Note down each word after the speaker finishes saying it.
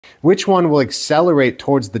which one will accelerate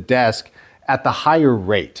towards the desk at the higher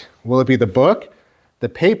rate? Will it be the book, the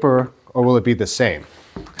paper, or will it be the same?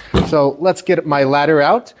 So let's get my ladder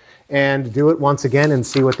out and do it once again and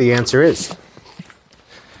see what the answer is.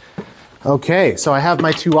 Okay, so I have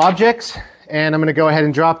my two objects, and I'm going to go ahead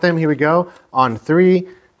and drop them. Here we go. On 3,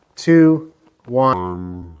 2,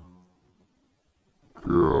 1.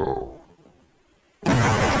 Go.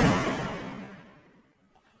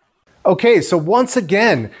 Okay, so once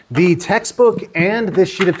again, the textbook and this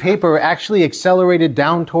sheet of paper actually accelerated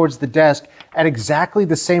down towards the desk at exactly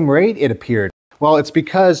the same rate, it appeared. Well, it's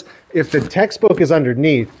because if the textbook is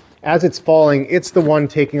underneath, as it's falling, it's the one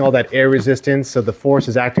taking all that air resistance, so the force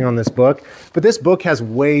is acting on this book. But this book has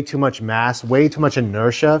way too much mass, way too much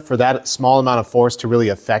inertia for that small amount of force to really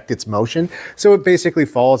affect its motion. So it basically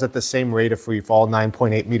falls at the same rate of free fall,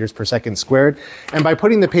 9.8 meters per second squared. And by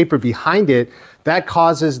putting the paper behind it, that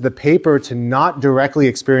causes the paper to not directly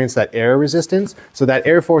experience that air resistance. So that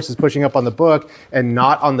air force is pushing up on the book and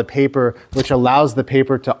not on the paper, which allows the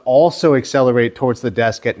paper to also accelerate towards the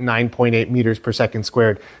desk at 9.8 meters per second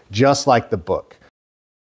squared, just like the book.